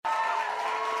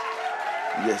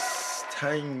Yes,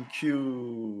 thank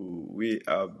you. We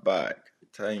are back.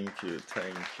 Thank you,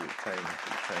 thank you, thank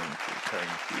you, thank you,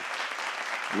 thank you.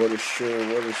 What a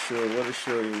show, what a show, what a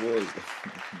show it was.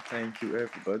 Thank you,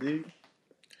 everybody.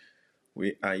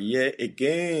 We are here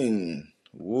again.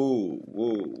 Whoa,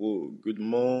 whoa, whoa. Good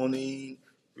morning,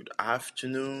 good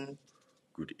afternoon,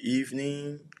 good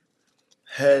evening.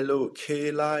 Hello,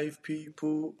 K Live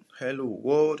people. Hello,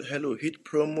 world. Hello, Hit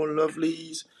Promo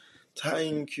lovelies.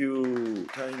 Thank you.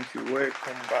 Thank you.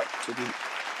 Welcome back to the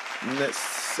next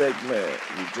segment.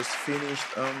 We just finished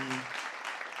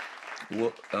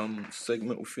what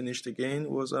segment we finished again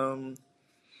was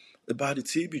about the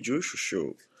TB Joshua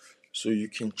show. So you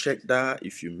can check that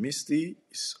if you missed it.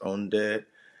 It's on there.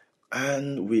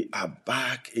 And we are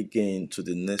back again to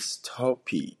the next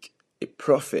topic. A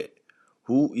prophet.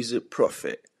 Who is a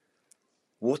prophet?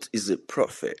 What is a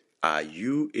prophet? Are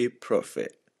you a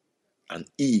prophet? An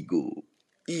eagle.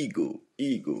 Eagle,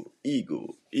 eagle,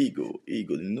 eagle, eagle,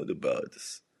 eagle. You know the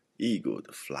birds. Eagle,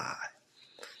 the fly.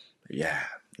 Yeah.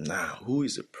 Now, who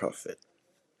is a prophet?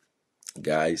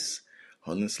 Guys,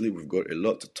 honestly, we've got a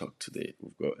lot to talk today.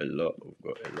 We've got a lot.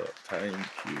 Thank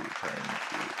you,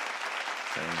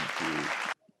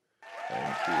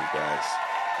 guys.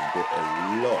 We've got a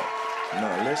lot.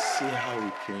 Now, let's see how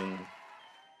we can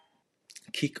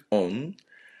kick on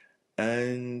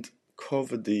and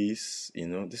cover this.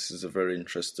 This is a very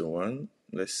interesting one.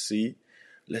 Let's see.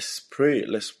 Let's pray,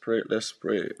 please. Let's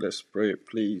pray,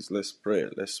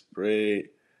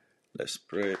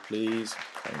 please.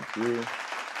 Thank you.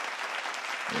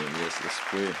 And yes, let's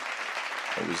pray.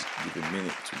 Always give a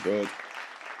minute to God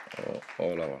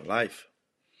all our life.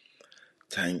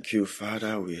 Thank you,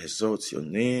 Father. We exalt your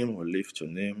name. We lift your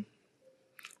name.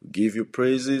 We give you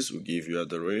praises. We give you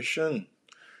adoration.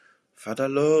 Father,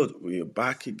 Lord, we are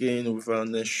back again with our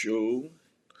next show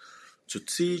to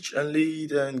teach and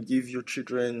lead and give your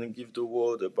children and give the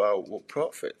world about what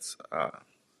prophets are.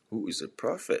 Who is a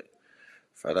prophet?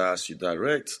 Father, as you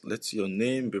direct, let your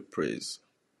name be praised.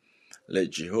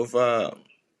 Let Jehovah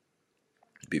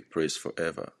be praised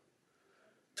forever.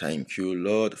 Thank you,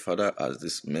 Lord. Father, as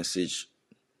this message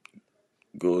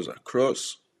goes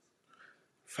across,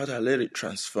 Father, let it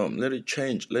transform, let it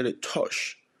change, let it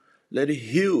touch, let it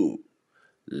heal,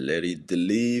 let it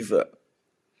deliver.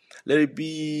 Let it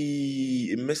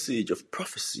be a message of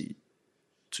prophecy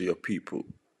to your people.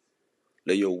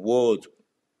 Let your word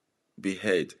be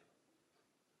heard.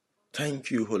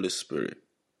 Thank you, Holy Spirit.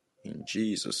 In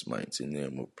Jesus' mighty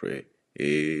name we pray.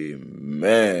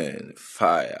 Amen.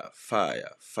 Fire,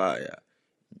 fire, fire.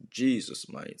 In Jesus'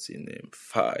 mighty name.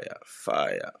 Fire,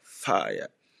 fire, fire.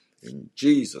 In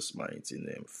Jesus' mighty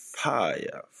name.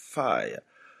 Fire, fire,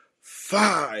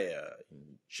 fire.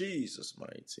 In Jesus'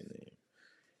 mighty name.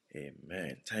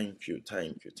 Amen. Thank you,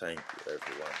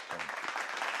 everyone. Thank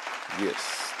you. Yes,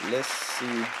 let's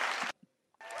see.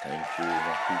 Thank you,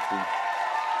 my people.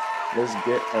 Let's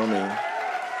get on a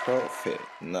prophet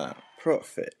now.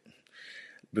 Prophet.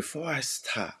 Before I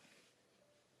start,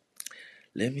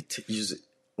 let me use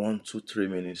 1, 2, 3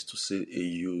 minutes to say a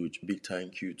huge big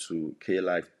thank you to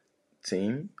K-Life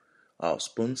team, our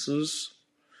sponsors.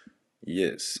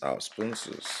 Yes, our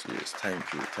sponsors. Yes,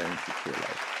 thank you,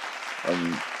 K-Life.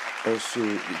 Also,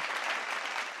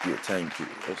 yeah, thank you.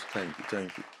 Also, thank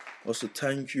you. Also,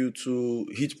 thank you to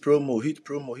Hit Promo team.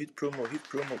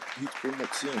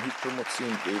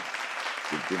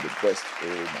 They've been the best for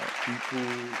my people.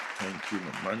 Thank you,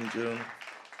 my manager.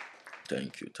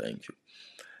 Thank you.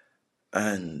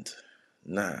 And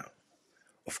now,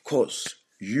 of course,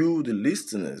 you the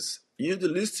listeners,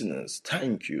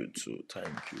 thank you too.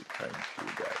 Thank you, guys.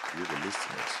 You the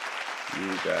listeners, you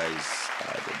guys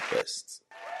are the best.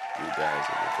 You guys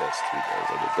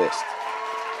are the best.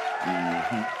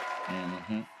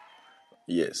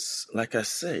 Yes, like I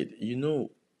said, the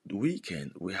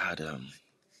weekend we had an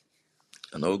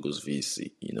August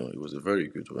VC. It was a very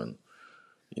good one.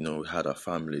 We had our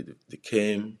family. They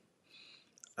came,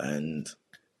 and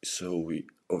so we've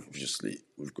got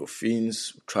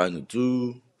things we're trying to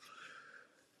do,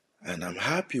 and I'm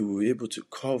happy we were able to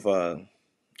cover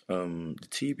the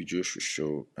TB Joshua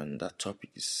show, and that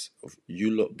topic is of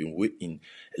you lot been waiting.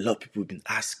 A lot of people have been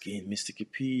asking, Mr.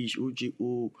 Kapish,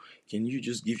 O.J.O, can you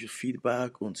just give your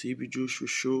feedback on TB Joshua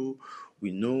show?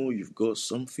 We know you've got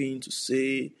something to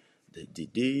say. The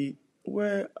day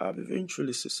where I've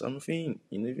eventually said something,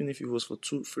 even if it was for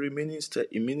 2, 3 minutes,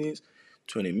 30 minutes,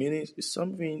 20 minutes, it's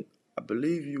something I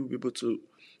believe you'll be able to,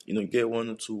 get 1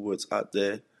 or 2 words out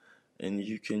there, and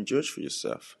you can judge for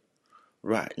yourself.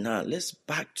 Right, now let's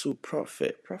back to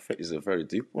prophet. Prophet is a very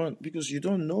deep one because you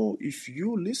don't know if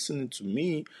you listening to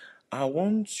me I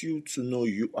want you to know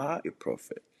you are a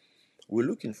prophet. We're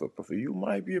looking for a prophet. You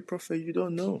might be a prophet you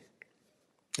don't know.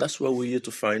 That's what we're here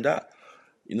to find out.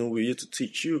 We're here to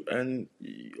teach you. And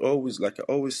always, like I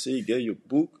always say, get your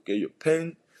book, get your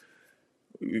pen,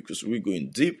 because we're going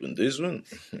deep in this one.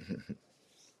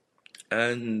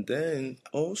 And then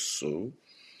also,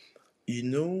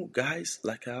 guys,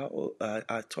 like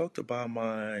I talked about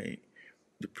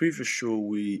the previous show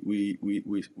we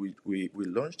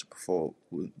launched before,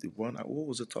 the one, what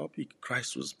was the topic?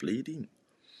 Christ was bleeding.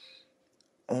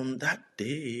 On that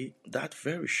day, that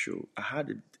very show, I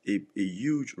had a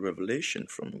huge revelation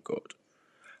from God.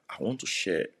 I want to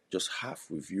share just half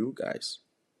with you guys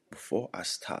before I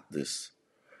start this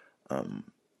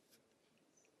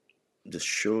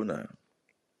show now.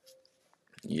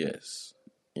 Yes.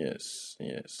 It's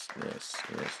good. It's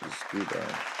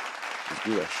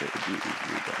good I share it with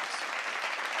you guys.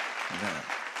 Now,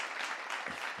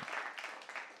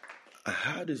 I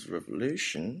had this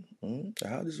revelation.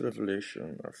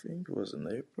 I think it was in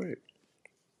April.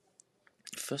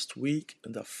 First week,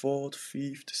 in the 4th,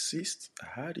 5th, 6th,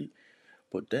 I had it.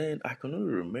 But then I can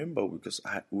only remember because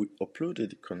we uploaded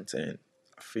the content,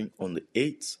 I think, on the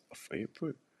 8th of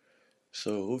April.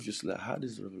 So obviously I had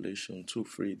this revelation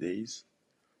 2-3 days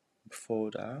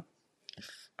before that.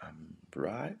 If I'm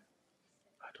right,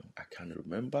 I can't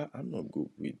remember. I'm not good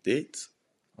with dates.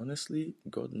 Honestly,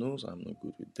 God knows I'm not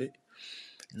good with dates.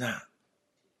 Now,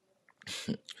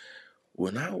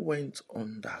 when I went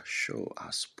on that show,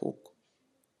 I spoke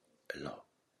a lot.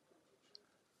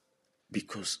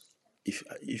 Because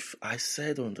if I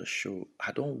said on the show,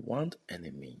 I don't want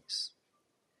enemies.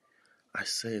 I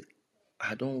said,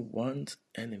 I don't want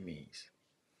enemies.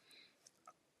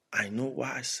 I know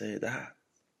why I said that.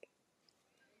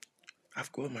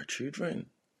 I've got my children.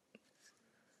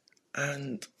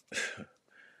 And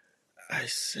I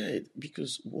said,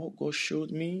 because what God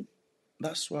showed me,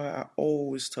 that's why I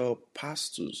always tell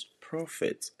pastors,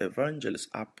 prophets, evangelists,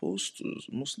 apostles,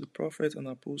 mostly prophets and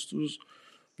apostles,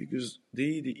 because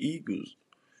they, the eagles,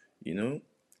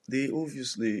 they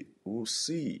obviously will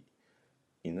see,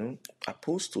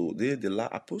 apostle,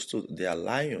 apostles, they are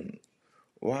lion.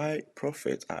 Why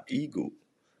prophets are eagle,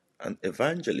 and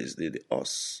evangelists, they the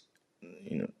us,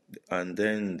 and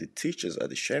then the teachers are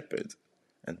the shepherd,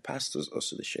 and pastors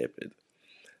also the shepherd.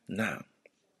 Now,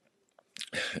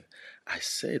 I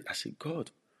said,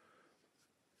 God,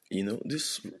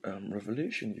 this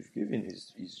revelation you've given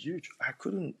is huge. I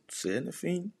couldn't say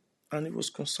anything, and it was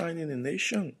concerning a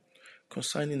nation,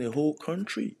 concerning a whole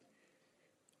country.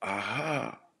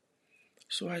 Aha.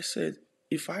 So I said,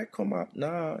 if I come out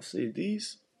now and say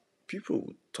this, people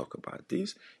will talk about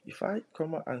this. If I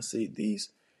come out and say this,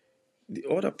 the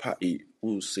other party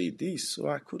will say this. So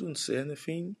I couldn't say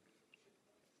anything.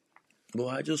 But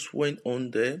I just went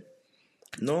on there.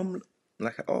 Normally,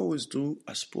 like I always do,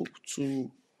 I spoke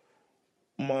to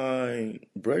my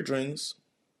brethren,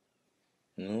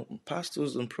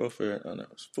 pastors and prophets, and I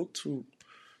spoke to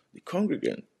the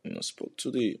congregant, spoke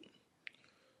to the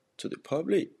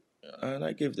public, and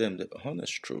I gave them the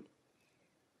honest truth.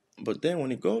 But then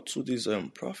when it got to this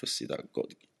prophecy that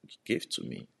God gave to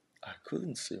me, I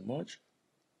couldn't say much.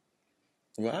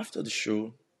 Well, after the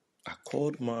show, I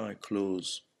called my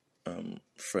close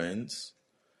friends,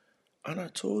 and I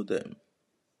told them.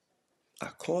 I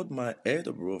called my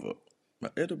elder brother. My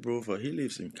elder brother, he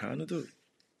lives in Canada.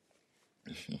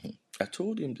 I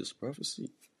told him this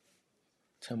prophecy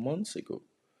 10 months ago.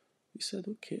 He said,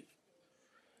 okay.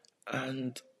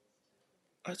 And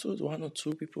I told 1 or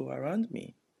 2 people around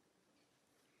me.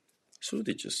 So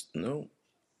they just know.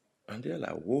 And they're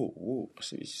like, whoa.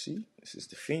 So you see, this is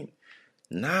the thing.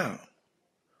 Now,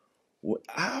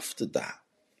 after that,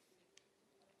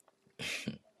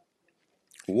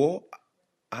 what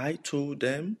I told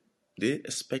them, they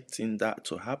expecting that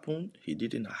to happen, it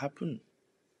didn't happen.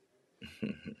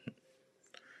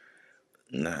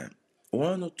 Now,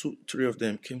 1 or 2, 3 of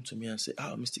them came to me and said,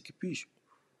 Mr. Kapish,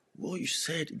 what you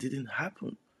said didn't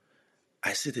happen.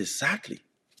 I said, exactly.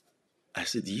 I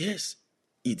said, yes,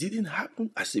 it didn't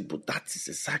happen. I said, but that is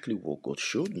exactly what God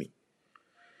showed me.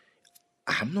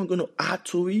 I'm not going to add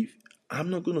to it. I'm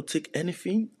not going to take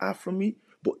anything out from it.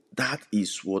 But that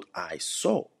is what I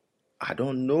saw. I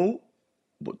don't know,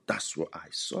 but that's what I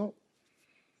saw.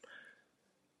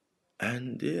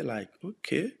 And they're like,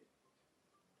 okay.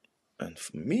 And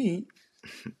for me,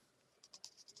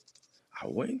 I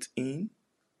went in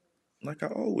like I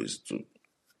always do.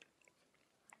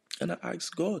 And I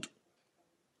asked God,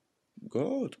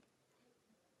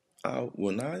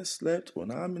 when I slept,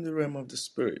 when I'm in the realm of the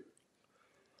spirit,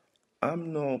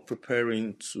 I'm not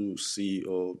preparing to see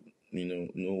or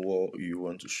know what you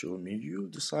want to show me. You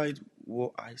decide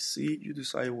what I see. You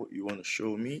decide what you want to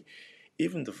show me.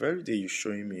 Even the very day you're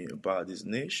showing me about this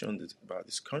nation, about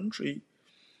this country,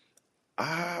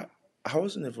 I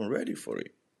wasn't even ready for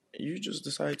it. You just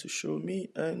decided to show me,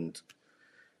 and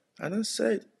I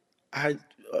said,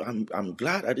 I'm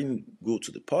glad I didn't go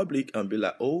to the public and be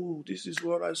like, oh, this is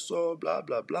what I saw, blah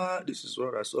blah blah. This is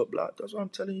what I saw, blah. That's what I'm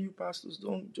telling you, pastors.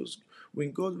 Don't just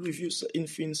when God reviews certain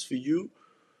things for you,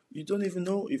 you don't even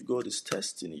know if God is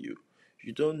testing you.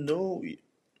 You don't know,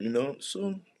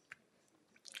 So,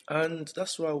 and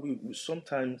that's why we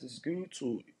sometimes it's good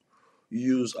to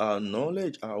use our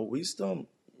knowledge, our wisdom.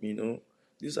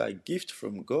 These are a gift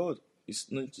from God.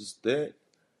 It's not just there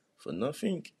for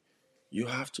nothing. You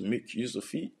have to make use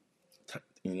of it.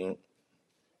 You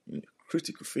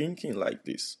critical thinking like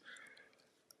this.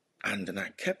 And then I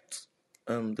kept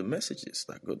the messages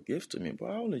that God gave to me, but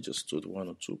I only just told one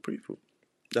or two people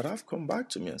that have come back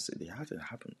to me and said they hadn't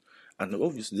happened. And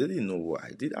obviously they didn't know what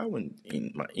I did. I went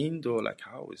in my indoor like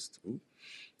I always do,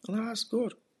 and I asked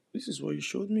God, this is what you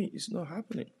showed me. It's not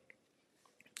happening.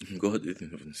 God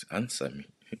didn't even answer me.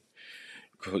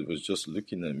 God was just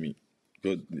looking at me.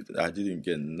 I didn't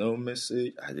get no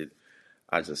message.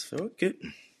 I just felt okay.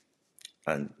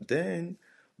 And then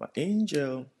my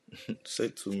angel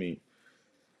said to me,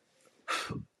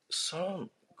 son,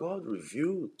 God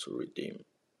revealed to redeem.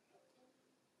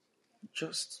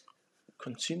 Just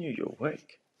continue your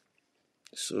work.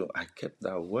 So I kept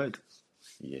that word.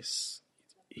 Yes,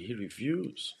 he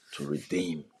reveals to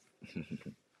redeem.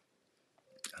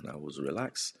 And I was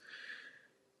relaxed.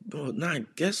 But now,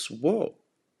 guess what?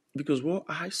 Because what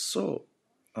I saw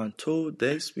and told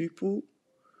these people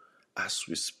as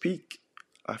we speak,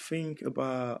 I think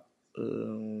about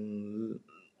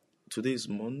today's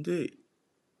Monday.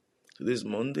 Today's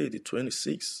Monday, the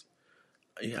 26th.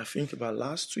 I think about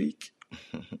last week.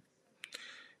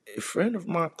 A friend of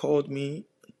mine called me.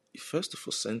 He first of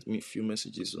all sent me a few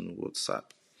messages on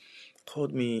WhatsApp.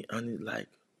 Called me and he's like,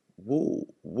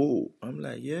 whoa. I'm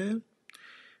like, yeah.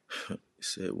 He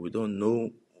said, we don't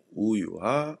know who you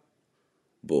are,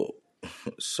 but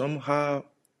somehow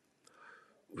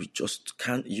we just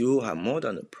can't. You are more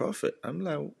than a prophet. I'm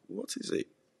like, what is it?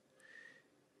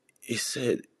 He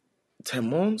said, 10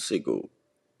 months ago,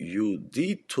 you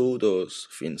did told us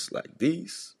things like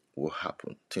this will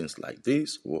happen, things like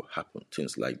this will happen,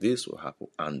 things like this will happen,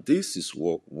 and this is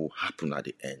what will happen at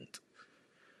the end.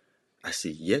 I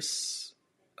said, yes.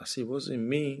 I said, it wasn't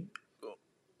me.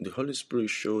 The Holy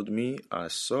Spirit showed me. I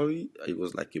saw it. It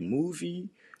was like a movie.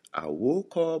 I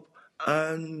woke up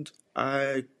and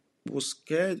I was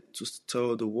scared to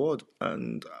tell the word,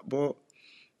 but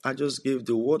I just gave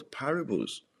the word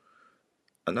parables.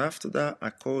 And after that,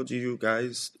 I called you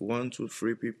guys, 1, 2,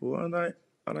 3 people, and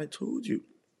I told you.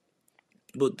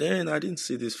 But then I didn't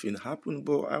see this thing happen.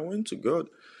 But I went to God.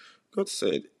 God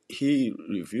said He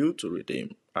revealed to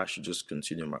redeem. I should just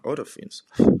continue my other things.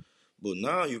 But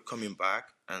now you're coming back,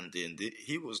 and then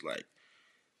He was like,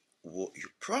 "What you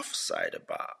prophesied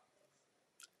about,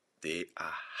 they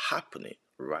are happening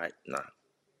right now."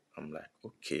 I'm like,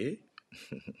 okay.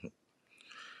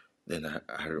 Then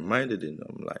I reminded him.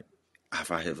 I'm like,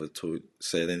 have I ever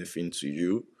said anything to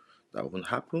you that won't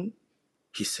happen?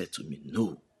 He said to me,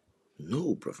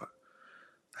 no, brother.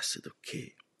 I said,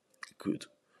 okay, good.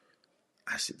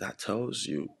 I said, that tells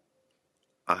you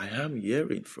I am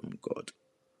hearing from God.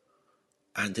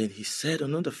 And then he said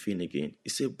another thing again. He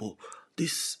said, but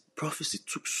this prophecy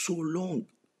took so long,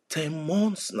 10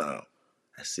 months now.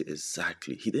 I said,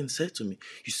 exactly. He then said to me,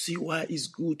 you see why it's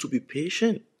good to be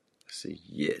patient? I said,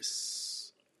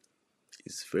 yes,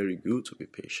 it's very good to be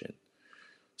patient.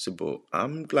 I said, but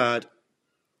I'm glad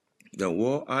that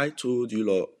what I told you,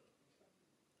 Lord,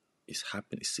 is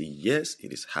happening. He said, yes,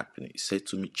 it is happening. He said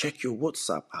to me, check your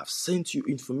WhatsApp. I've sent you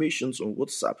information on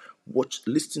WhatsApp.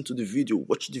 Listen to the video,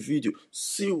 watch the video,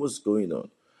 see what's going on.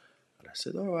 And I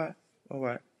said, all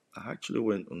right. I actually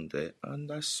went on there and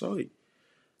I saw it.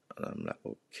 And I'm like,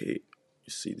 okay,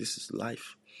 you see, this is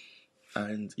life.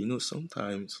 And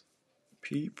sometimes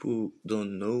people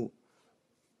don't know.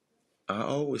 I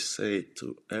always say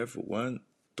to everyone,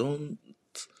 don't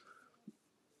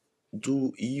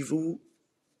do evil.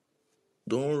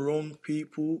 Don't wrong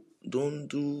people. Don't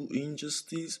do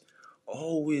injustice.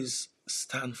 Always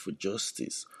stand for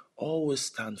justice. Always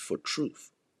stand for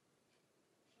truth.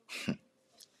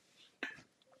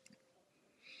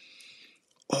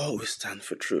 Always stand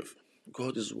for truth.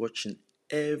 God is watching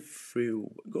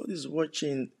God is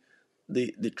watching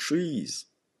the trees,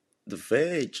 the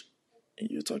veg.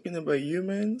 You're talking about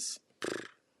humans?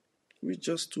 We're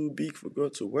just too big for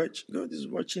God to watch. God is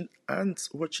watching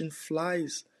ants, watching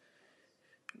flies.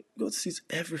 God sees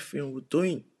everything we're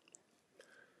doing.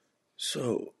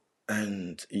 So,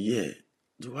 and yeah,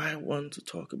 do I want to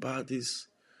talk about this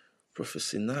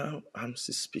prophecy now? I'm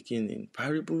still speaking in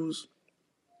parables.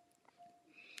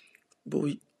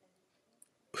 But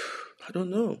I don't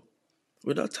know.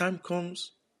 When that time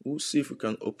comes, we'll see if we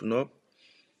can open up.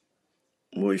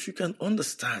 Or if you can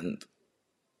understand,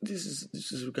 this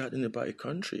is regarding about a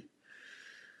country.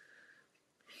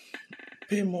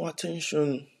 Pay more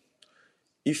attention.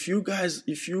 If you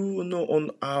know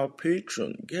on our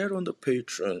Patreon, get on the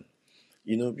Patreon,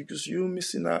 because you're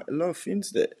missing out a lot of things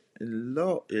there. A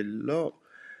lot.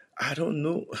 I don't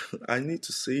know. I need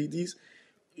to say this.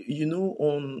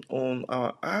 On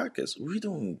our archives, we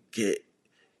don't get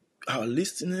our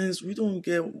listeners. We don't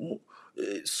get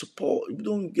support. We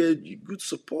don't get good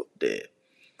support there.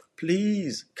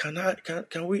 Please, can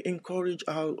we encourage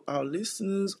our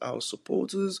listeners, our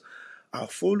supporters, our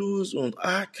followers on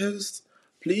archives?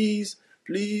 Please,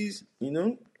 thank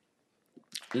you,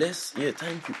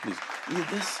 please.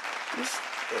 Let's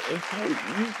encourage.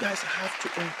 You guys have to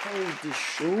encourage the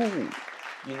show.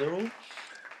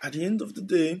 At the end of the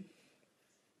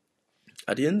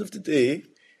day,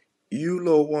 you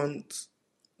lot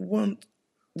want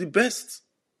the best.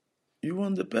 You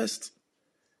want the best.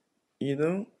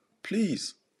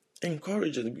 Please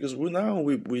encourage it, because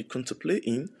we're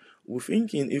contemplating. We're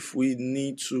thinking if we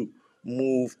need to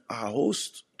move our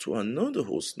host to another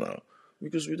host now,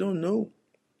 because we don't know.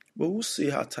 But we'll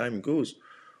see how time goes.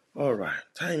 All right.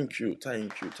 Thank you.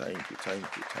 Having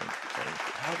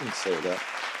said that,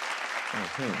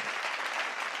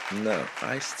 now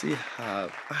I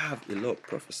have a lot of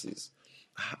prophecies.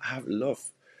 I have a lot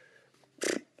of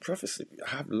prophecy. I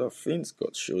have a lot of things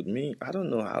God showed me. I don't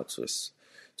know how to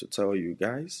tell you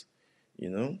guys. I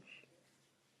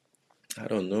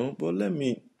don't know. But let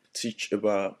me teach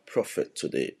about prophet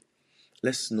today.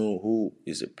 Let's know who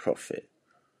is a prophet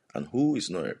and who is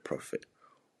not a prophet.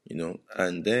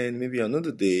 And then maybe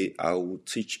another day I will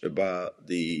teach about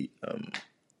the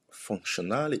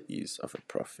functionalities of a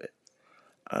prophet,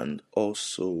 and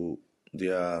also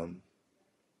their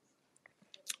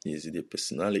the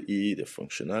personality, the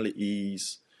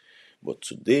functionalities. But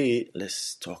today,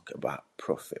 let's talk about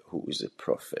prophet. Who is a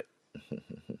prophet?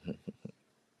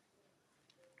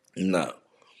 Now,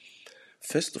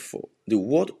 first of all, the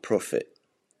word prophet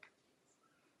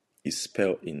is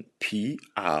spelled in Prophet.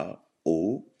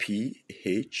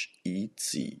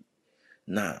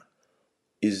 Now,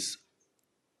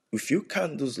 if you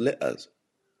count those letters,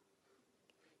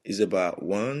 it's about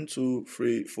 1, 2,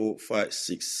 3, 4, 5,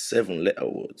 6, 7 letter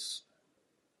words.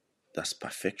 That's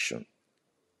perfection.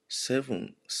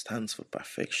 7 stands for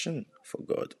perfection for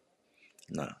God.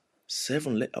 Now,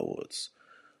 7 letter words.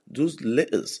 Those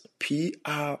letters, Prophet,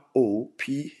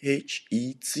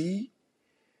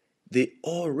 they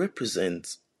all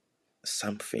represent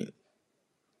something.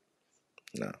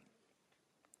 Now,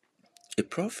 a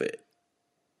prophet,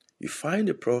 you find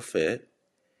a prophet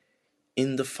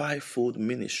in the fivefold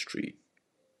ministry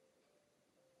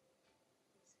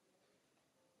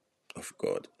of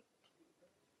God.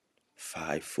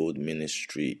 Fivefold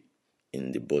ministry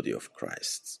in the body of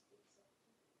Christ.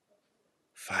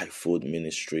 Fivefold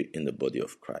ministry in the body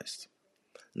of Christ.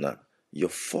 Now, your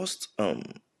first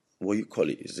what you call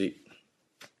it? Is it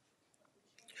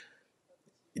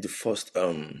the first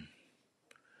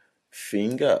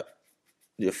finger?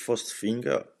 Your first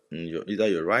finger in either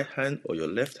your right hand or your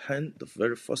left hand, the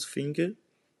very first finger.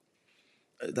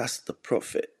 That's the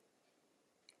prophet.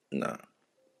 Now,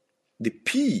 the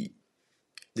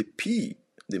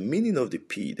meaning of the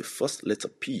P, the first letter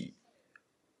P,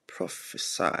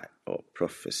 prophesy or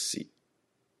prophecy.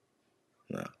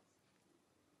 Now,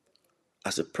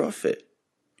 as a prophet,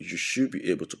 you should be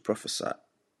able to prophesy.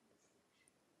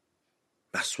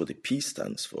 That's what the P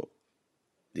stands for.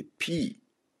 The P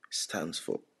stands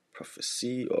for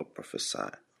prophecy or prophesy.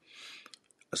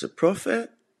 As a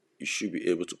prophet, you should be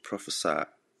able to prophesy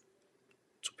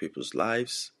to people's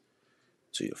lives,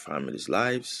 to your family's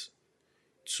lives,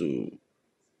 to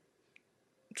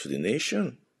the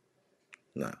nation.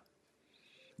 Now,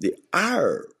 the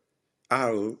R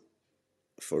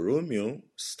for Romeo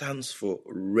stands for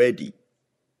ready.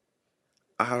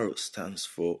 R stands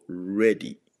for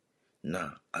ready.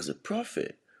 Now, as a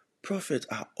prophet, prophets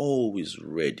are always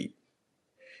ready.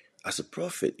 As a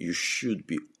prophet, you should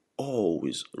be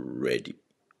always ready.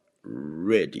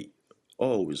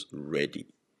 Always ready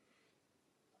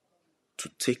to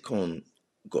take on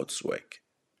God's work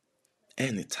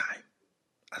anytime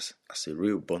as a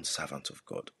real born servant of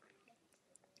God.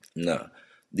 Now,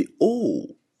 The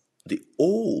O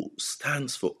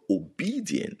stands for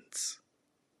obedience.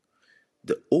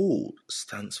 The O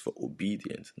stands for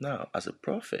obedience. Now, as a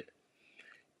prophet,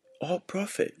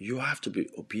 you have to be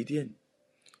obedient.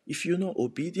 If you're not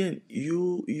obedient,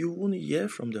 you won't hear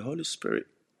from the Holy Spirit.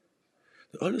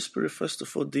 The Holy Spirit, first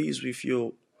of all, deals with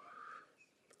your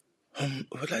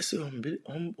would I say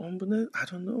humbleness? I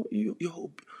don't know. You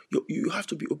have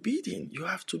to be obedient. You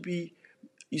have to be,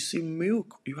 you see,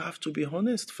 milk. You have to be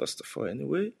honest, first of all,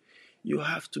 anyway. You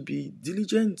have to be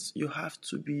diligent. You have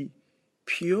to be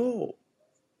pure.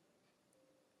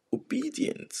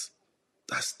 Obedience.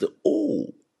 That's the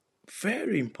O.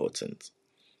 Very important.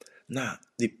 Now,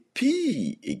 the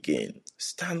P again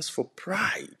stands for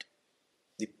pride.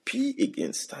 The P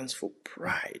again stands for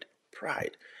pride.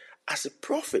 Pride. As a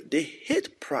prophet, they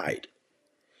hate pride.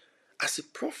 As a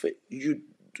prophet, you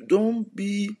don't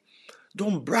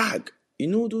brag. You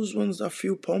know those ones that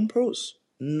feel pompous?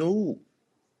 No.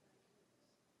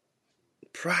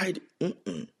 Pride,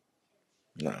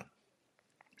 Now,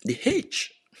 the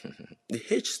H, the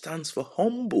H stands for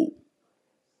humble.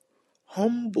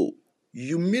 Humble.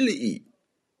 Humility.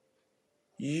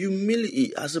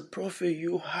 Humility. As a prophet,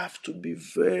 you have to be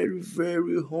very,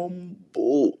 very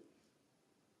humble.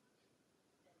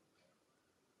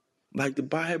 Like the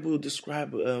Bible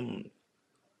describes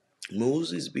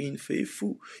Moses being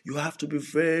faithful, you have to be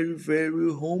very,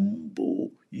 very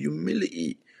humble.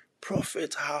 Humility.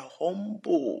 Prophets are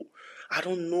humble. I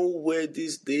don't know where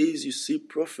these days you see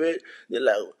prophet, they're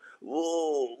like,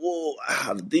 whoa, I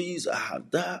have this, I have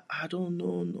that. I don't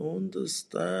know,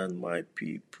 understand my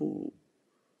people.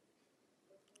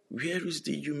 Where is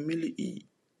the humility?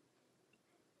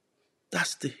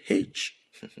 That's the H.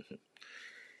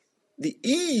 The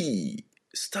E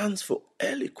stands for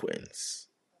eloquence.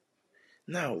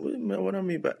 Now, what I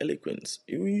mean by eloquence,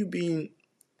 when you being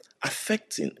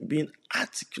affecting, being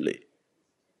articulate,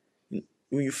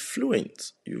 when you're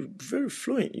fluent, you're very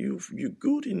fluent, you're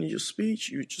good in your speech,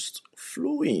 you're just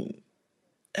flowing.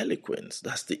 Eloquence,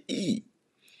 that's the E.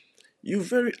 You're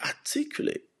very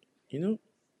articulate,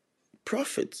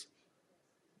 prophet.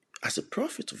 As a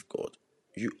prophet of God,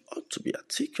 you ought to be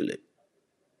articulate.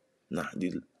 Now,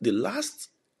 the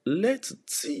last letter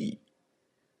T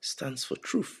stands for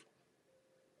truth.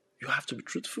 You have to be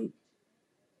truthful.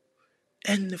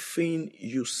 Anything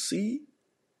you see,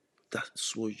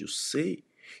 that's what you say.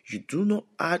 You do not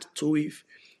add to it.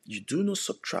 You do not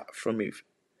subtract from it.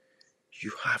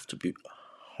 You have to be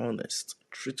honest,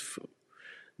 truthful.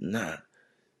 Now,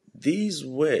 these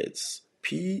words,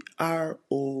 prophet,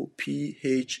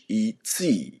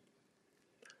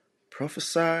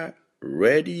 prophesy,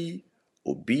 ready,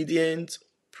 obedient,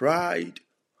 pride,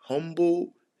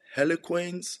 humble,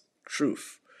 eloquence,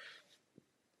 truth.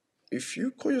 If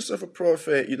you call yourself a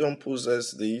prophet, you don't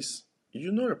possess these,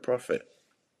 you're not a prophet.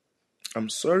 I'm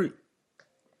sorry.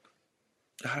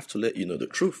 I have to let you know the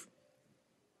truth.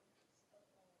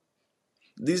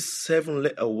 These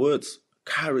 7-letter words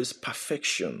carries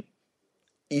perfection.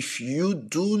 If you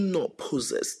do not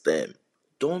possess them,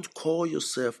 don't call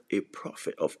yourself a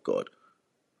prophet of God.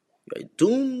 You are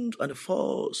doomed and a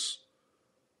false,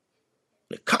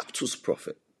 a cactus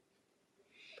prophet.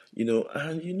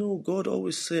 God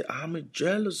always say, I'm a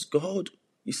jealous God.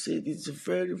 He said it's a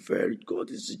very, very God.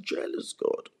 It's a jealous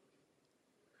God.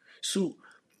 So,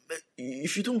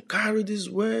 if you don't carry these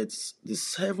words, these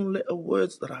 7-letter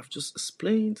words that I've just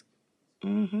explained,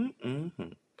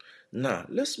 Now,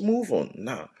 let's move on.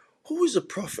 Now, who is a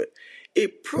prophet? A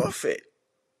prophet,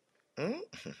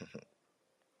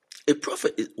 a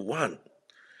prophet is one.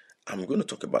 I'm going to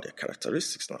talk about their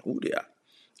characteristics now, who they are.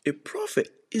 A prophet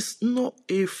is not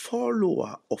a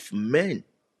follower of men.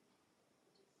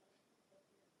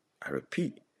 I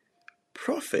repeat,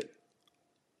 prophet,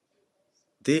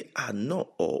 they are not,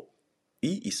 or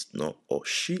he is not, or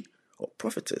she, or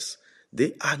prophetess,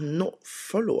 they are not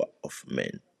follower of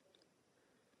men.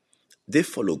 They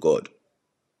follow God.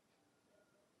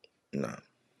 Now,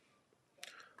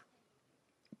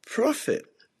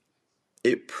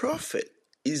 a prophet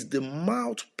is the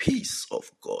mouthpiece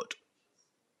of God.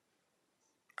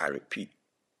 I repeat,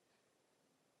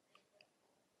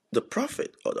 the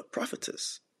prophet or the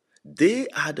prophetess, they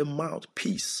are the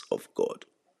mouthpiece of God.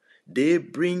 They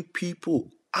bring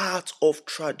people out of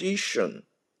tradition.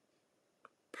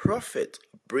 Prophet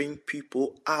bring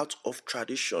people out of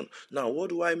tradition. Now, what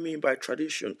do I mean by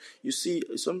tradition? You see,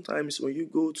 sometimes when you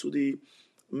go to the,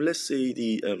 let's say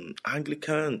the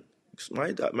Anglican, my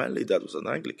late dad was an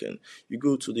Anglican. You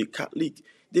go to the Catholic,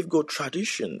 they've got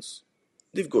traditions.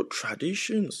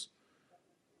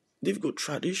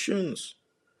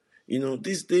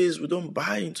 These days we don't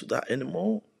buy into that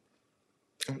anymore.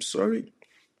 I'm sorry.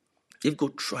 They've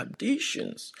got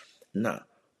traditions. Now,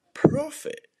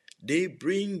 prophet, they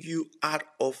bring you out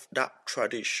of that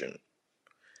tradition.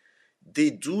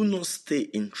 They do not stay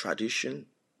in tradition.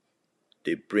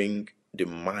 They bring the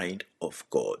mind of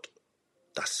God.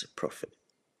 That's a prophet.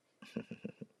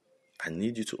 I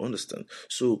need you to understand.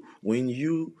 So when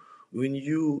you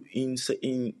in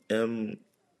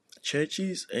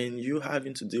churches and you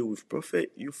having to deal with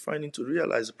prophet, you finding to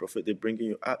realize the prophet they're bringing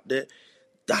you out there.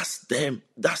 That's them.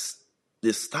 That's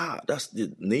the star. That's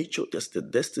the nature. That's the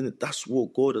destiny. That's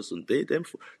what God has ordained them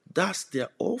for. That's their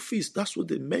office. That's what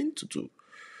they're meant to do.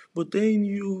 But then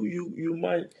you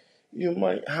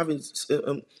might have a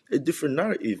different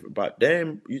narrative about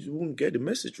them. You won't get the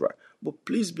message right. But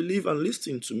please believe and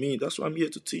listen to me. That's why I'm here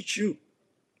to teach you.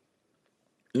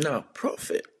 Now,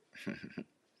 prophet,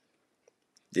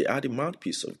 they are the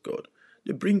mouthpiece of God.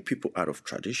 They bring people out of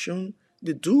tradition.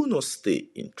 They do not stay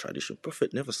in tradition.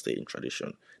 Prophet never stay in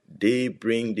tradition. They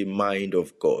bring the mind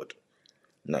of God.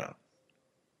 Now,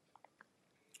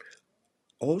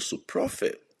 also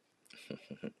prophet,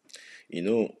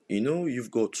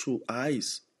 you've got two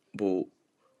eyes, but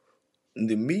in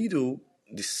the middle,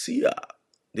 the seer,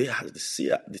 they have the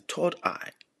seer, the third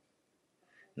eye.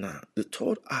 Now, the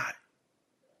third eye,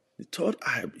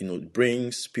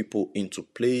 brings people into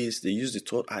place. They use the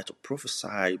third eye to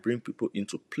prophesy, bring people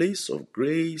into place of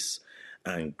grace.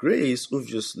 And grace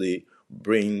obviously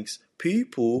brings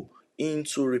people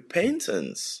into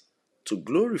repentance to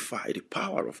glorify the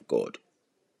power of God.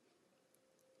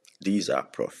 These are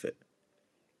prophet.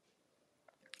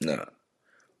 Now,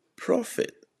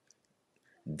 prophet,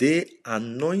 they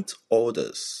anoint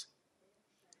others.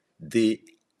 They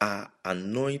are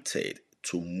anointed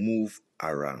to move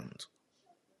around.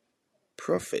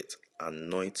 Prophet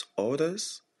anoint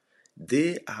others.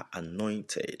 They are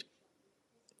anointed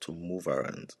to move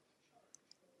around.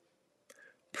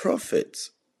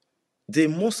 Prophets, they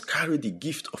must carry the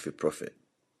gift of a prophet.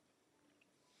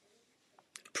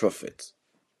 Prophets,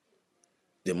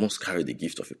 they must carry the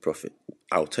gift of a prophet.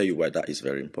 I'll tell you why that is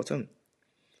very important.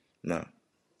 Now,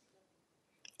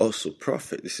 also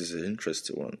prophet, this is an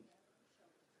interesting one.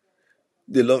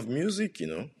 They love music,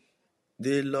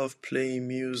 They love playing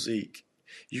music.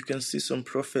 You can see some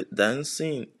prophet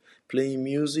dancing, playing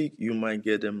music. You might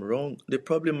get them wrong. They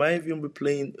probably might even be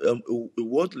playing a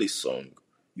worldly song.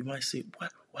 You might say,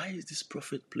 why is this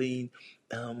prophet playing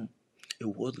a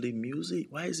worldly music?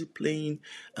 Why is he playing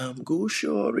Go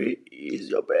Shorty, it's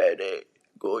your birthday.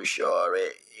 Go Shorty,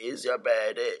 it's your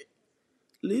birthday.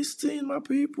 Listen, my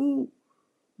people.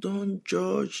 Don't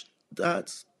judge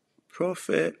that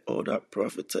prophet or that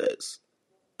prophetess.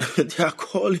 They are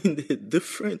calling it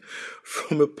different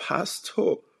from a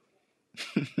pastor.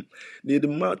 They're the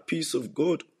mouthpiece of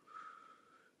God.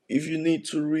 If you need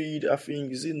to read, I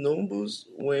think, is it Numbers?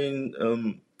 When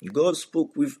God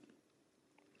spoke with,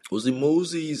 was it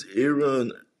Moses,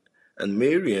 Aaron, and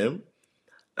Miriam,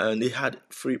 and they had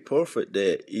three prophets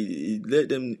there. He let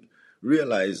them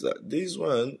realize that this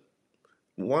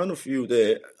one of you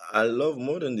there, I love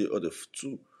more than the other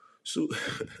two. So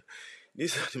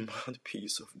these are the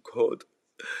mouthpiece of God.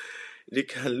 They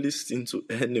can listen to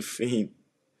anything.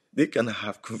 They can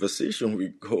have conversation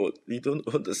with God. They don't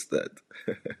understand.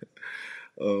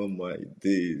 Oh my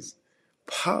days.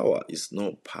 Power is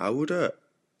not powder.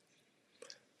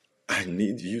 I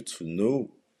need you to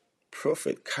know.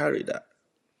 Prophet carry that.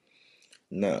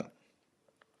 Now,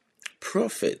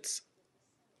 prophets,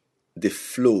 they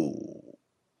flow.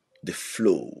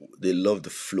 They love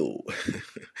the flow.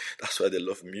 That's why they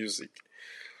love music.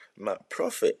 Now,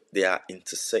 prophet, they are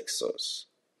intercessors.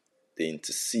 They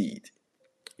intercede.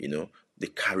 They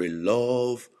carry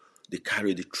love. They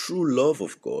carry the true love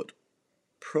of God.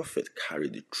 Prophet carry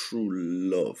the true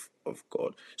love of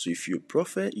God. So if you're a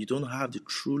prophet, you don't have the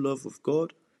true love of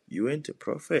God, you ain't a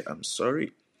prophet. I'm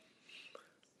sorry.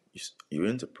 You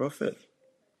ain't a prophet.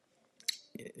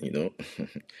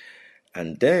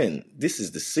 And then, this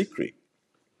is the secret.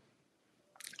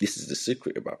 This is the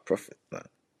secret about prophet now.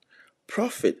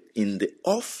 Prophet in the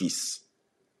office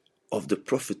of the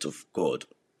prophet of God,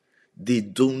 they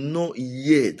do not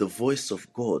hear the voice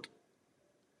of God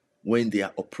when they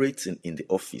are operating in the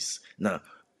office. Now,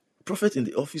 prophet in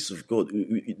the office of God,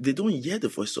 they don't hear the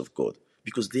voice of God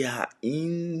because they are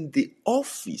in the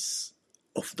office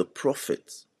of the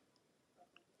prophet.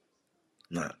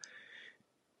 Now,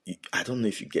 I don't know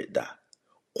if you get that.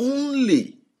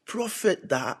 Only prophet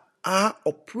that are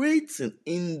operating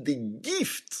in the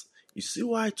gift. You see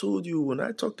why I told you when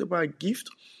I talked about gift?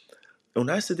 When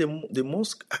I said they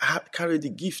must carry the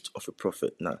gift of a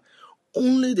prophet. Now,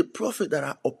 Only the prophet that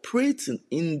are operating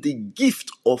in the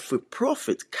gift of a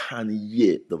prophet can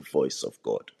hear the voice of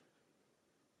God.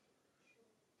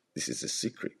 This is a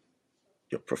secret.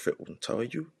 Your prophet won't tell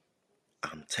you.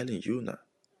 I'm telling you now.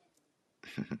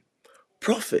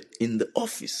 Prophet in the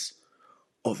office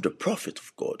of the prophet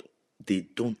of God, they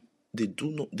don't hear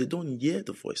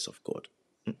the voice of God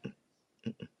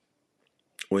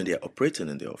when they are operating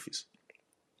in the office.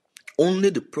 Only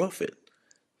the prophet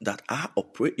that are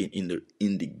operating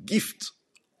in the gift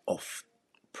of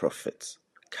prophets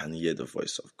can hear the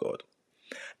voice of God.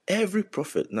 Every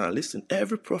prophet, now listen,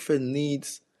 every prophet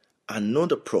needs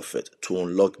another prophet to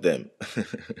unlock them.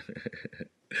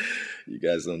 You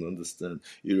guys don't understand.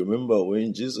 You remember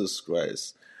when Jesus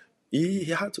Christ, he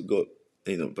had to go,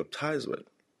 baptize when?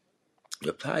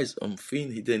 Baptized on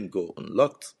thing he didn't go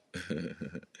unlocked.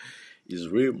 It's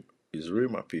real,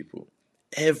 my people.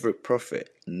 Every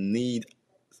prophet need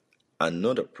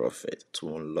another prophet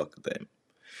to unlock them.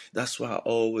 That's why I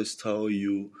always tell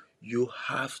you, you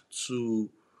have to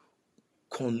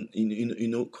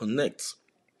connect.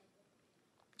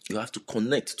 You have to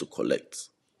connect to collect.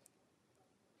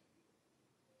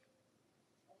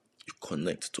 You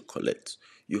connect to collect.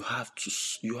 You have to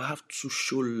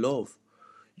show love.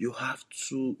 You have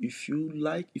to, if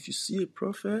you see a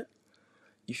prophet,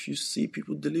 if you see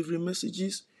people delivering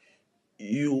messages,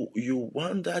 you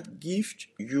want that gift,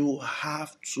 you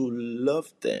have to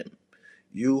love them.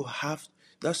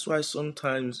 That's why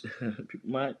sometimes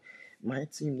my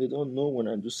team, they don't know when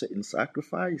I do certain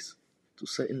sacrifice to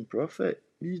certain prophet.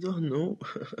 You don't know.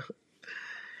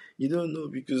 You don't know,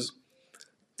 because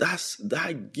that's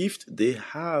that gift they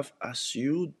have. As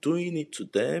you doing it to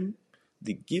them,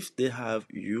 the gift they have,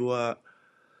 you are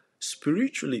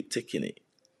spiritually taking it.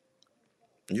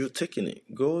 You're taking it.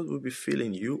 God will be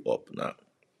filling you up now,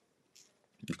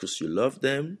 because you love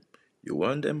them, you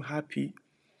want them happy.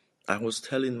 I was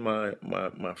telling my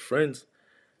friends,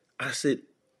 I said,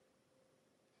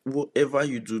 whatever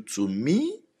you do to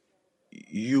me,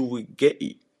 you will get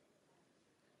it.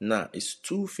 Now, it's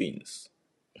two things.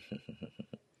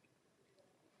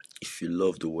 If you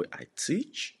love the way I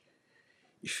teach,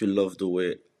 if you love the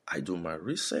way I do my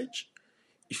research,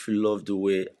 if you love the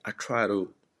way I try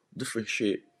to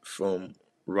differentiate from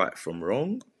right from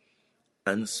wrong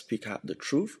and speak out the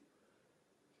truth,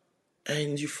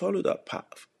 and you follow that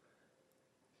path,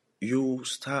 you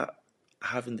start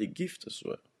having the gift as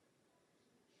well.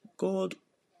 God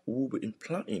will be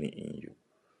implanting it in you.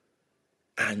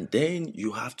 And then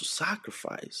you have to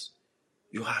sacrifice.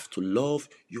 You have to love.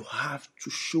 You have to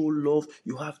show love.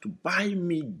 You have to buy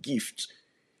me gifts.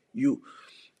 You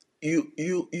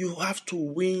have to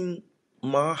win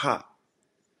my heart.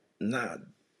 Nah,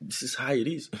 this is how it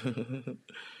is.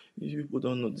 You people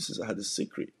don't know. This is how the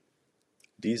secret.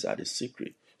 These are the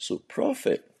secret. So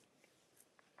prophet,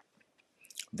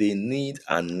 they need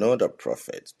another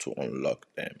prophet to unlock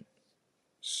them.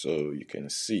 So you can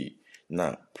see.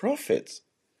 Now, prophets,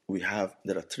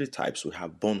 there are three types. We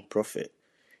have born prophet.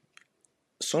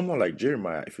 Someone like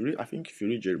Jeremiah, if you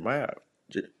read Jeremiah,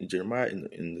 Jeremiah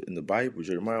in the Bible,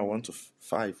 Jeremiah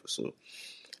 1-5. So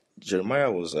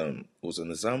Jeremiah was an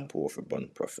example of a born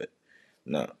prophet.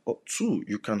 Now, two,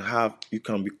 you can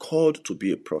be called to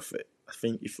be a prophet. I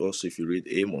think if you read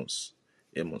Amos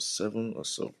 7 or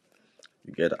so,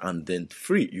 you get it. And then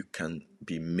three, you can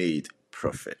be made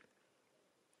prophet.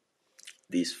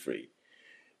 These three,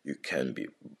 you can be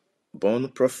born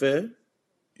prophet,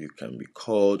 you can be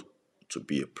called to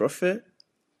be a prophet,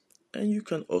 and you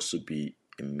can also be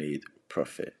a made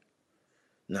prophet.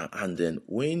 Now, and then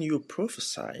when you're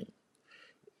prophesying,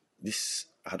 this,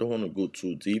 I don't want to go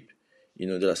too deep.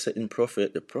 There are certain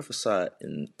prophets that prophesy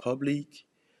in public,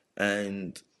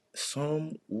 and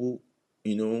some will,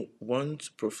 want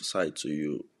to prophesy to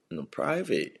you in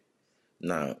private.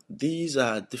 Now, these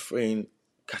are different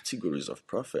categories of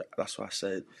prophet. That's why I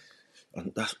said,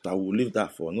 and I will leave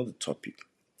that for another topic.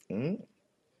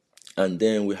 And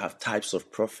then we have types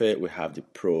of prophet. We have the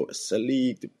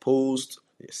pro-exilic, the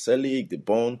post-exilic, the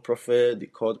born prophet, the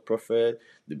called prophet,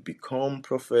 the become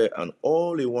prophet, and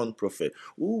all-in-one prophet.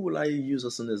 Who will I use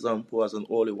as an example as an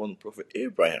all-in-one prophet?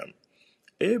 Abraham.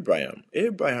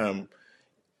 Abraham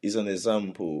is an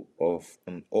example of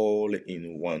an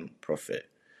all-in-one prophet.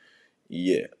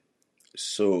 Yeah.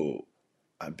 So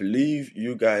I believe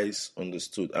you guys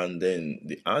understood. And then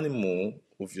the animal,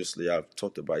 obviously, I've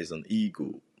talked about, is an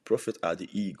eagle. Prophets are the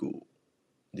eagle.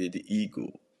 They're the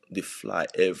eagle. They fly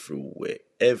everywhere.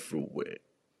 They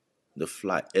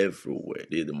fly everywhere.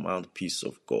 They're the mouthpiece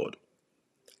of God.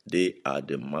 They are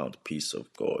the mouthpiece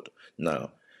of God.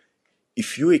 Now,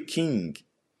 if you're a king,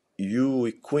 you're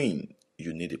a queen,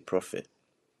 you need a prophet.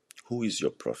 Who is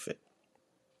your prophet?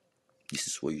 This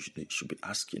is what you should be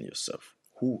asking yourself.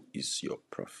 Who is your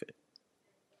prophet?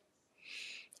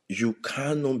 You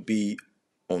cannot be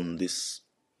on this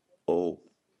or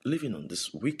living on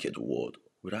this wicked world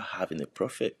without having a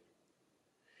prophet.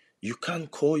 You can't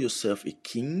call yourself a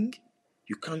king.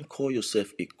 You can't call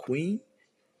yourself a queen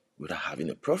without having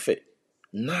a prophet.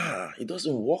 Nah, it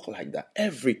doesn't work like that.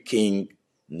 Every king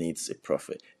needs a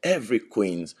prophet. Every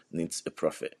queen needs a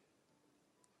prophet.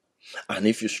 And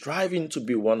if you're striving to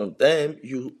be one of them,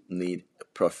 you need a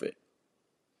prophet.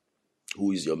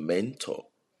 Who is your mentor?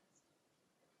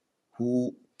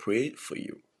 Who prayed for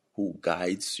you? Who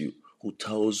guides you? Who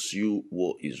tells you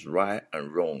what is right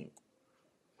and wrong?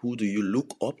 Who do you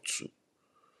look up to?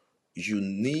 You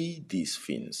need these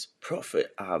things. Prophets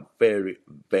are very,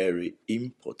 very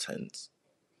important.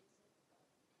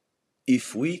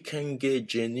 If we can get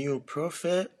genuine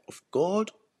prophet of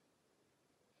God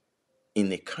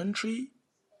in a country,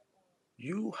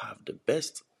 you have the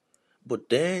best. But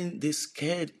then they're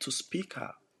scared to speak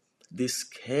out. They're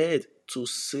scared to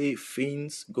say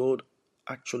things God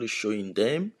actually showing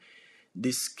them.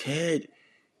 They're scared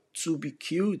to be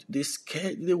killed.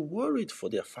 They're worried for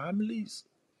their families.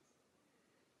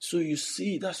 So you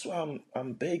see, that's why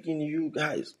I'm begging you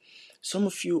guys. Some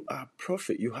of you are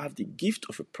prophet. You have the gift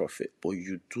of a prophet, but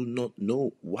you do not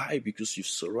know why. Because you've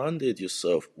surrounded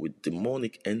yourself with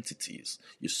demonic entities.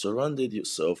 You surrounded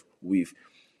yourself with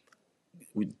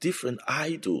different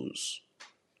idols.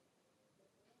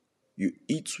 You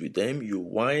eat with them, you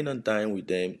wine and dine with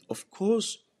them. Of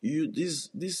course, this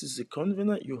is a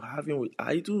covenant you're having with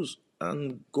idols,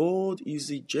 and God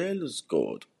is a jealous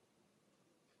God.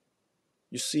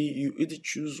 You see, you either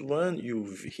choose one, you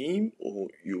with him or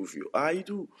you with your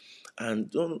idol. And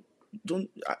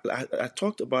I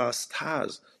talked about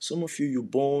stars. Some of you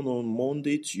born on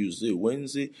Monday, Tuesday,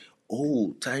 Wednesday.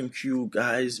 Oh, thank you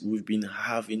guys. We've been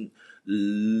having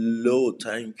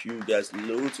thank you guys,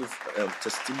 loads of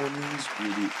testimonies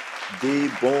with the day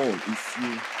born. If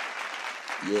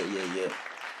you, yeah.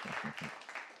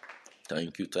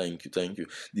 Thank you.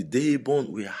 The day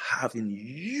born, we're having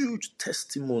huge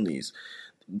testimonies.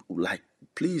 Like,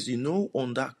 please,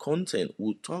 on that content,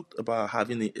 we talked about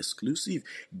having it exclusive.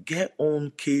 Get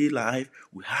on K Live.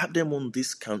 We have them on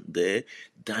discount there.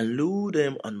 Download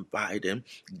them and buy them.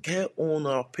 Get on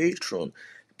our Patreon.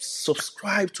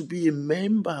 Subscribe to be a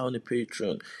member on the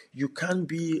Patreon. You can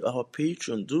be our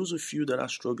patron. Those of you that are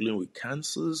struggling with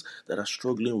cancers, that are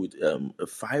struggling with a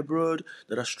fibroid,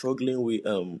 that are struggling with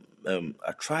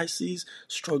arthritis,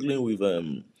 struggling with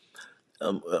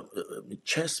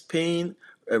chest pain,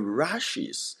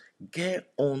 rashes,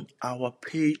 get on our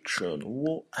Patreon.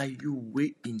 What are you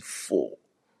waiting for?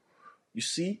 You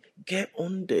see, get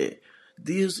on there.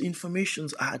 These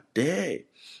informations are there,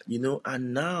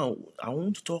 and now I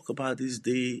want to talk about this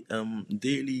daily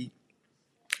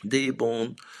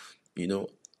Dayborn,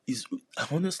 is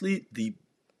honestly the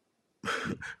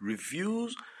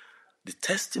reviews, the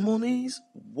testimonies.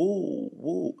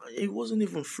 Whoa, it wasn't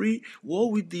even free. What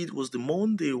we did was the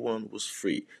Monday one was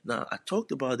free. Now I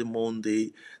talked about the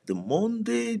Monday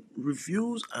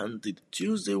reviews, and the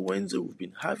Tuesday, Wednesday we've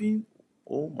been having.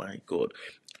 Oh my God.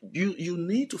 You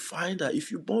need to find out. If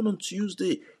you're born on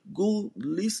Tuesday, go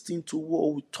listen to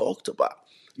what we talked about.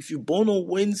 If you're born on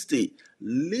Wednesday,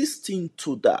 listen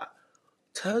to that.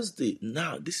 Thursday,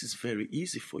 now this is very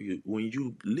easy for you. When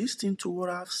you listen to what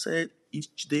I've said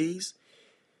each days,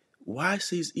 why I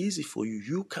say it's easy for you,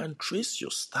 you can trace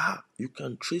your star, you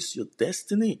can trace your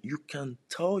destiny, you can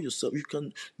tell yourself, you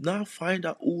can now find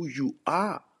out who you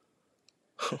are.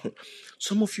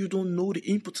 Some of you don't know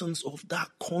the importance of that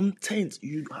content.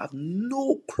 You have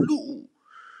no clue.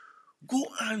 Go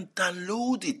and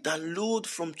download it. Download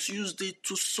from Tuesday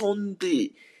to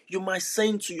Sunday. You might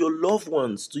send to your loved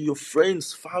ones, to your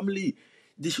friends, family.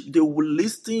 They will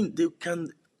listen. They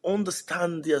can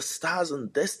understand their stars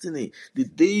and destiny. The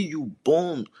day you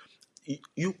born,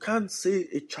 you can't say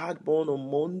a child born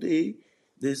on Monday.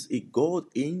 There's a God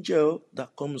angel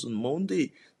that comes on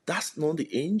Monday. That's not the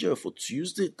angel for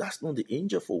Tuesday. That's not the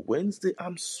angel for Wednesday.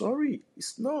 I'm sorry.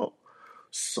 It's not.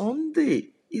 Sunday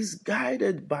is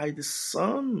guided by the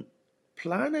sun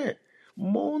planet.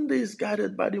 Monday is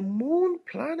guided by the moon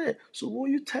planet. So what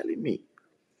are you telling me?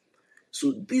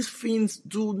 So these things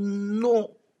do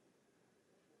not,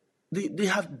 they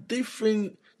have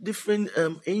different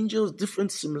angels,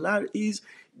 different similarities,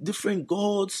 different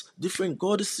gods, different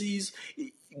goddesses.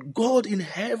 God in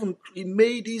heaven, he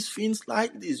made these things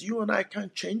like this. You and I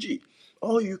can't change it.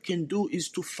 All you can do is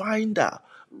to find out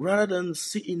rather than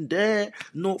sitting there,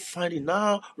 not finding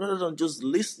out, rather than just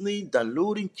listening,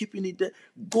 downloading, keeping it there.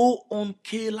 Go on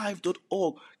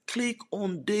klife.org, click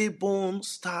on Dayborn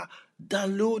Star,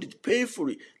 download it, pay for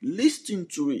it, listen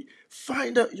to it,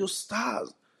 find out your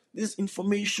stars. These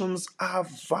informations are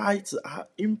vital, are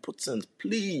important.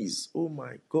 Please, oh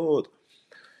my God.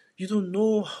 You don't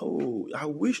know how, I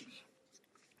wish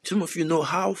some of you know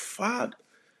how far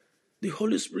the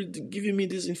Holy Spirit is giving me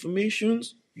these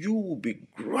informations. You will be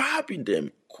grabbing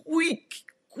them quick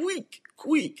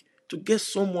to get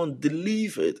someone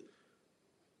delivered.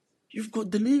 You've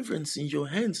got deliverance in your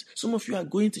hands. Some of you are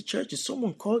going to churches.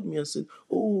 Someone called me and said,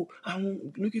 "Oh,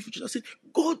 I'm looking for church." I said,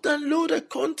 "Go download the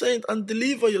content and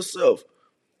deliver yourself."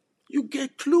 You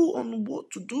get clue on what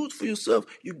to do for yourself.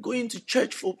 You go into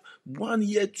church for 1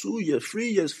 year, 2 years, 3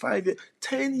 years, 5 years,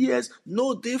 10 years,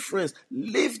 no difference.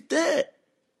 Live there.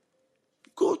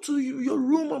 Go to your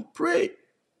room and pray.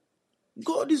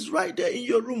 God is right there in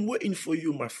your room waiting for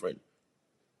you, my friend.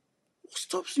 What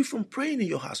stops you from praying in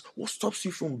your house? What stops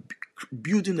you from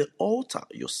building an altar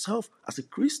yourself as a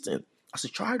Christian, as a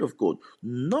child of God?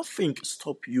 Nothing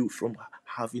stops you from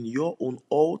having your own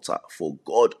altar for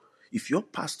God. If your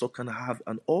pastor can have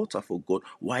an altar for God,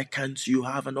 why can't you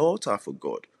have an altar for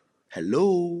God?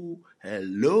 Hello?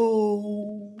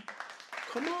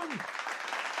 Come on.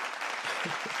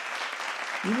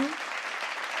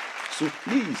 So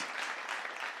please,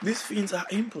 these things are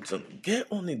important. Get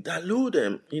on it, download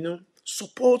them,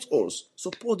 support us.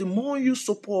 Support. The more you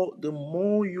support, the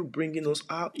more you bringing us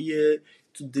out here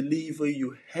to deliver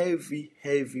you heavy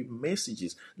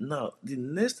messages. Now, the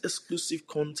next exclusive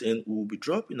content we'll be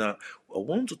dropping out, I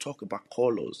want to talk about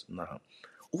colors now.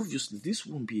 Obviously, this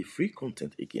won't be a free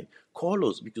content again.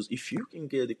 Colors, because if you can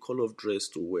get the color of dress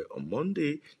to wear on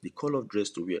Monday, the color of dress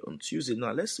to wear on Tuesday.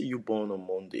 Now, let's say you're born on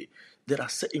Monday. There are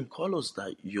certain colors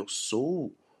that your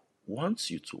soul wants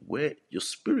you to wear, your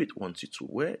spirit wants you to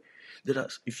wear.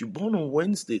 If you're born on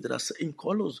Wednesday, there are certain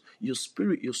colors your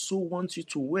spirit, your soul wants you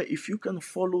to wear. If you can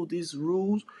follow these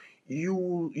rules,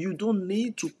 you don't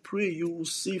need to pray. You will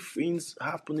see things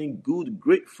happening good,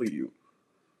 great for you.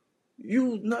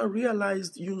 You now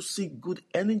realize you see good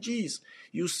energies,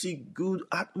 you see good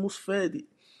atmosphere.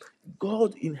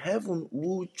 God in heaven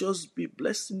will just be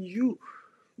blessing you.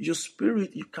 Your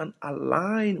spirit, you can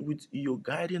align with your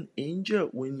guardian angel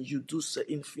when you do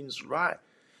certain things right.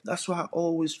 That's why I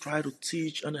always try to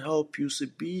teach and help you. Say,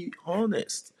 be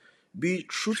honest, be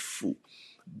truthful,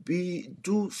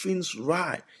 do things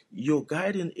right. Your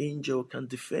guardian angel can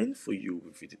defend for you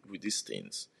with these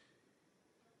things.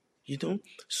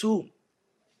 So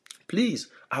please,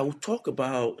 I will talk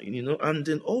about, and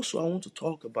then also I want to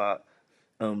talk about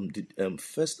the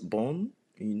firstborn,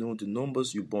 the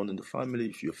numbers you born in the family.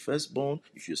 If you're firstborn,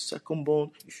 if you're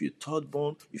secondborn, if you're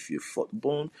thirdborn, if you're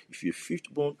fourthborn, if you're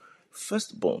fifthborn.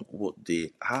 Firstborn, what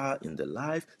they are in their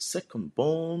life.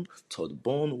 Secondborn,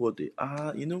 thirdborn, what they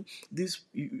are. This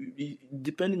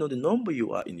depending on the number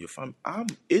you are in your family. I'm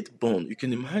eighthborn. You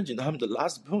can imagine I'm the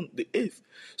last born, the eighth.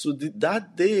 So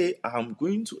that day I'm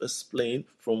going to explain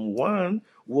from one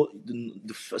what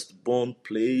the firstborn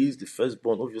plays. The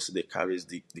firstborn obviously they carries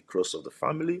the cross of the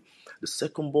family. The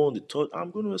secondborn, the third. I'm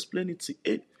going to explain it to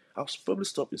eight. I'll probably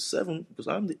stop in 7 because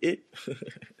I'm the 8.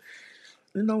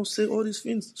 Then I will say all these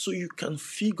things so you can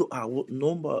figure out what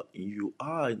number you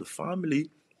are in the family,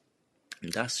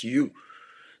 and that's you.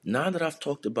 Now that I've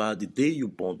talked about the day you're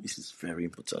born, this is very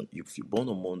important. If you're born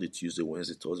on Monday, Tuesday,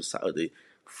 Wednesday, Thursday, Saturday,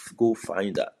 go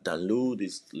find that, download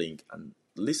this link and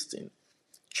listen.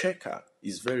 Check out.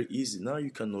 It's very easy. Now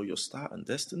you can know your star and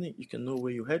destiny. You can know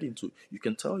where you're heading to. You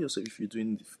can tell yourself if you're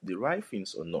doing the right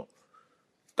things or not.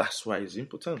 That's why it's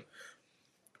important.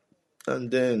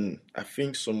 And then I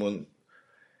think someone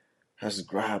has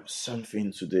grabbed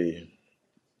something today.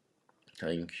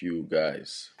 Thank you,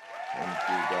 guys. Thank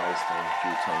you.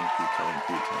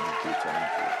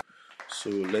 So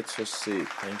let's just say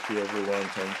thank you, everyone.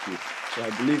 Thank you. So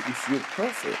I believe if you're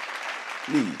prophet,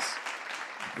 please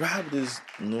grab this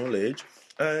knowledge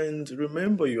and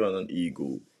remember you are an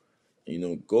eagle.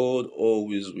 God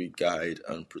always will guide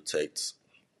and protect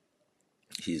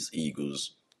his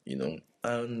eagles,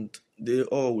 and they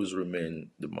always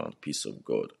remain the mouthpiece of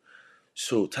God.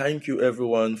 So thank you,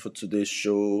 everyone, for today's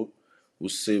show. We'll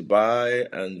say bye,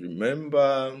 and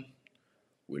remember,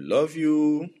 we love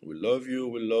you,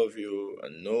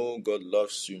 and know God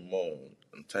loves you more.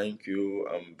 And thank you,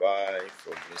 and bye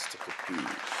from Mr.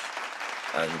 Kapish.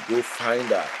 And go find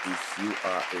out if you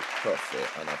are a prophet,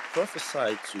 and I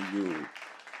prophesy to you,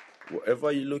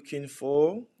 whatever you're looking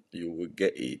for, you will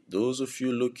get it. Those of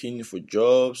you looking for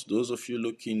jobs, those of you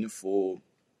looking for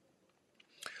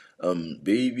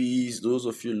babies, those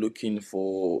of you looking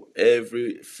for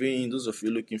everything, those of you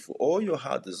looking for all your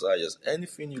heart desires,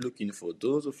 anything you're looking for,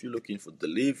 those of you looking for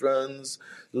deliverance,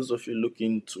 those of you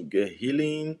looking to get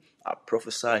healing, I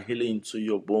prophesy healing to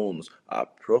your bones. I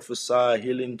prophesy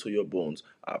healing to your bones.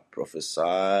 I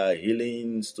prophesy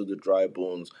healings to the dry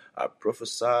bones. I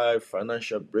prophesy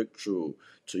financial breakthrough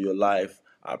to your life.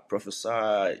 I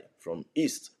prophesy from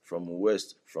east, from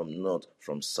west, from north,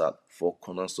 from south, four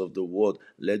corners of the world.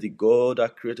 Let the God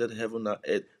that created heaven and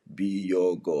earth be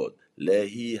your God. Let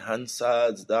He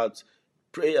answer that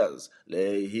prayers.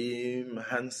 Let Him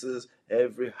answer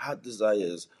every heart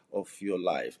desires of your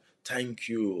life. Thank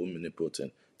you,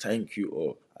 Omnipotent. Thank you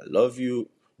all. I love you.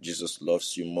 Jesus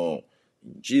loves you more.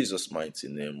 In Jesus' mighty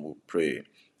name we pray.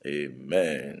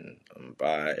 Amen. And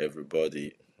bye,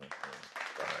 everybody.